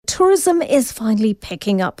tourism is finally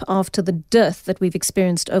picking up after the dearth that we've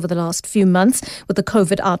experienced over the last few months with the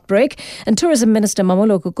COVID outbreak. And Tourism Minister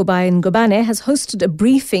Mamoloko Ngubane has hosted a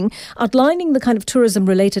briefing outlining the kind of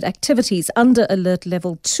tourism-related activities under Alert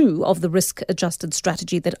Level 2 of the risk-adjusted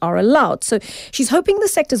strategy that are allowed. So she's hoping the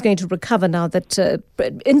sector is going to recover now that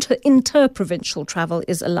inter-provincial travel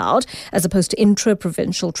is allowed, as opposed to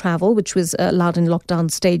intra-provincial travel, which was allowed in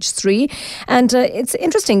lockdown stage 3. And it's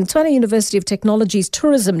interesting, Tshwane University of Technology's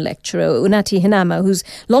tourism lecturer, Unathi Henama, who's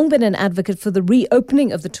long been an advocate for the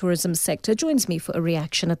reopening of the tourism sector, joins me for a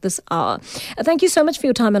reaction at this hour. Thank you so much for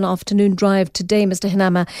your time on Afternoon Drive today, Mr.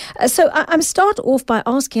 Henama. So I'm start off by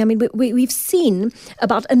asking, I mean, we've seen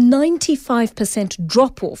about a 95%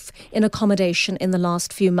 drop-off in accommodation in the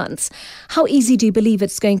last few months. How easy do you believe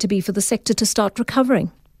it's going to be for the sector to start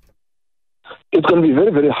recovering? It's going to be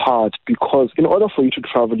very, very hard because in order for you to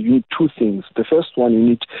travel, you need two things. The first one, you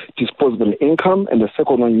need disposable income, and the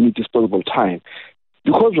second one, you need disposable time.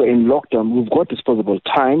 Because we're in lockdown, we've got disposable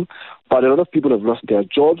time, but a lot of people have lost their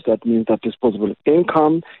jobs. That means that disposable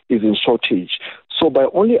income is in shortage. So by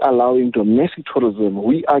only allowing domestic tourism,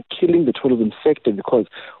 we are killing the tourism sector because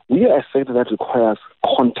we are a sector that requires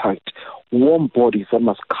contact, warm bodies that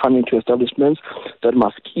must come into establishments, that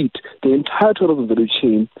must eat. The entire tourism value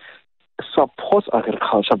chain supports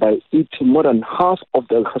agriculture by eating more than half of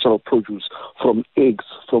the agricultural produce, from eggs,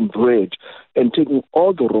 from bread, and taking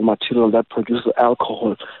all the raw material that produces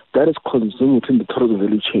alcohol that is consumed within the tourism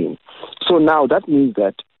value chain. So now that means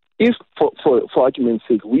that if, for argument's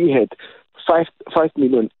sake, we had 5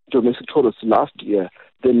 million domestic tourists last year,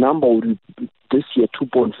 the number would be this year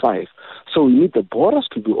 2.5. So we need the borders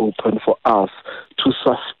to be open for us to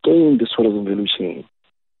sustain this tourism value chain.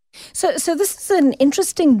 So this is an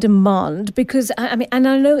interesting demand because, I mean, and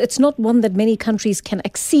I know it's not one that many countries can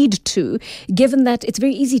accede to, given that it's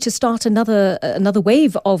very easy to start another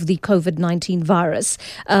wave of the COVID-19 virus,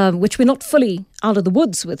 which we're not fully out of the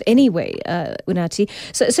woods with anyway, Unathi.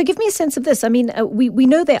 So give me a sense of this. I mean, we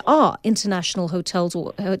know there are international hotels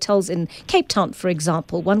or hotels in Cape Town, for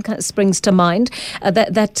example. One kind of springs to mind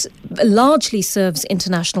that largely serves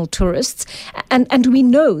international tourists. And we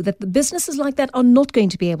know that the businesses like that are not going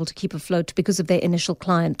to be able to keep afloat because of their initial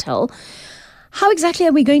clientele. How exactly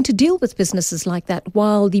are we going to deal with businesses like that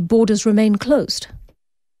while the borders remain closed?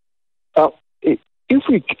 If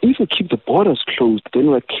we keep the borders closed, then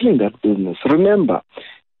we're killing that business. Remember,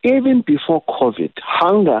 even before COVID,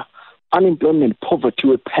 hunger, unemployment, poverty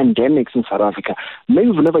were pandemics in South Africa. Maybe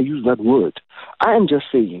we've never used that word. I am just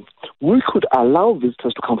saying, we could allow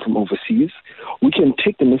visitors to come from overseas. We can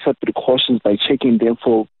take the necessary precautions by checking them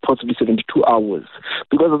for possibly 72 hours.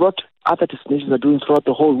 Because of what other destinations are doing throughout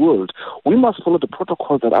the whole world, we must follow the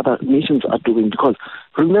protocols that other nations are doing. Because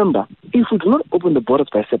remember, if we do not open the borders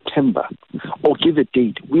by September or give a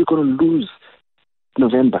date, we're going to lose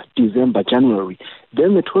November, December, January.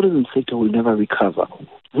 Then the tourism sector will never recover.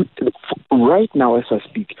 Right now, as I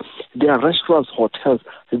speak, there are restaurants, hotels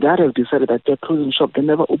that have decided that their tourism shop can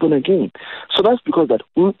never open again. So that's because that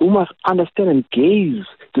we must understand and gaze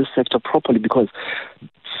this sector properly, because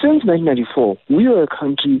since 1994, we are a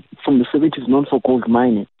country from the 70s known for gold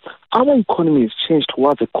mining. Our economy has changed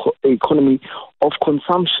towards an economy of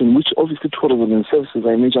consumption, which obviously tourism and services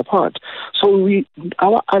are a major part. So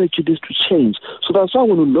our attitude is to change. So that's why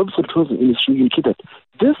when we lobby for the tourism industry, we indicate that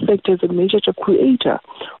this sector is a major job creator.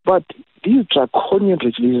 But these draconian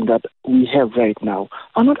regulations that we have right now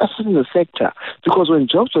are not assisting the sector, because when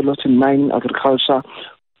jobs were lost in mining, agriculture,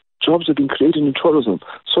 jobs have been created in tourism.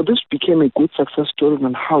 So this became a good success story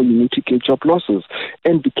on how you mitigate job losses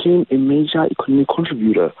and became a major economic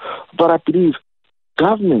contributor. But I believe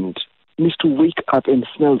government needs to wake up and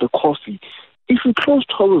smell the coffee. If we close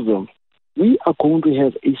tourism, we are going to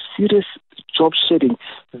have a serious job shedding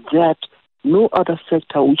that no other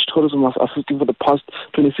sector which tourism was assisting for the past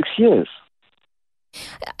 26 years.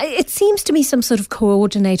 It seems to me some sort of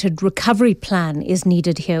coordinated recovery plan is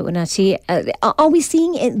needed here, Unathi. Are we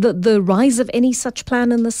seeing the rise of any such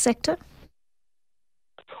plan in the sector?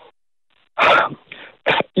 Let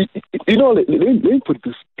me put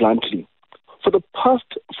this bluntly. For the past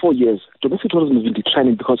 4 years, domestic tourism has been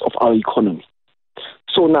declining because of our economy.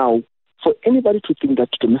 So now, for anybody to think that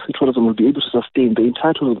domestic tourism will be able to sustain the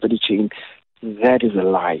entire tourism value chain, that is a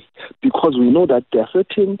lie, because we know that there are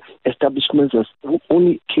certain establishments that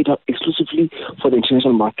only cater exclusively for the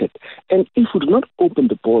international market. And if we do not open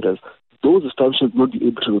the borders, those establishments will not be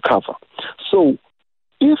able to recover. So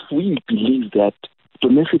if we believe that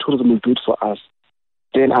domestic tourism will do it for us,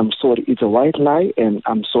 then I'm sorry, it's a white lie, and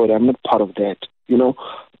I'm sorry, I'm not part of that,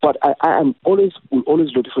 But will always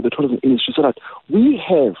look for the tourism industry so that we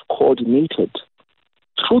have coordinated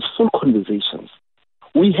truthful conversations.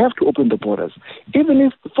 We have to open the borders. Even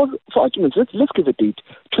if, for arguments, let's give a date,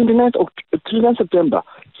 29th September,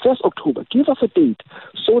 1st October. Give us a date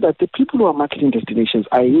so that the people who are marketing destinations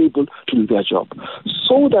are able to do their job,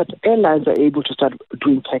 so that airlines are able to start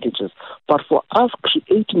doing packages. But for us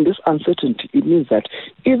creating this uncertainty, it means that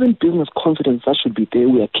even business confidence that should be there,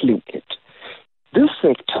 we are killing it. This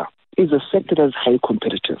sector is a sector that is highly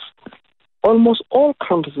competitive. Almost all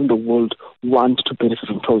countries in the world want to benefit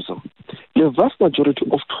from tourism. The vast majority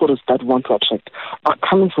of tourists that want to attract are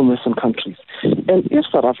coming from Western countries. And if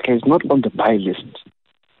South Africa is not on the buy list,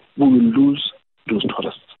 we will lose those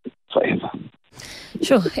tourists forever.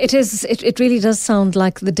 Sure, it really does sound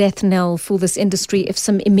like the death knell for this industry if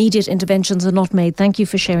some immediate interventions are not made. Thank you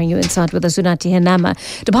for sharing your insight with us, Unathi Henama,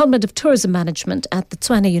 Department of Tourism Management at the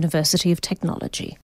Tshwane University of Technology.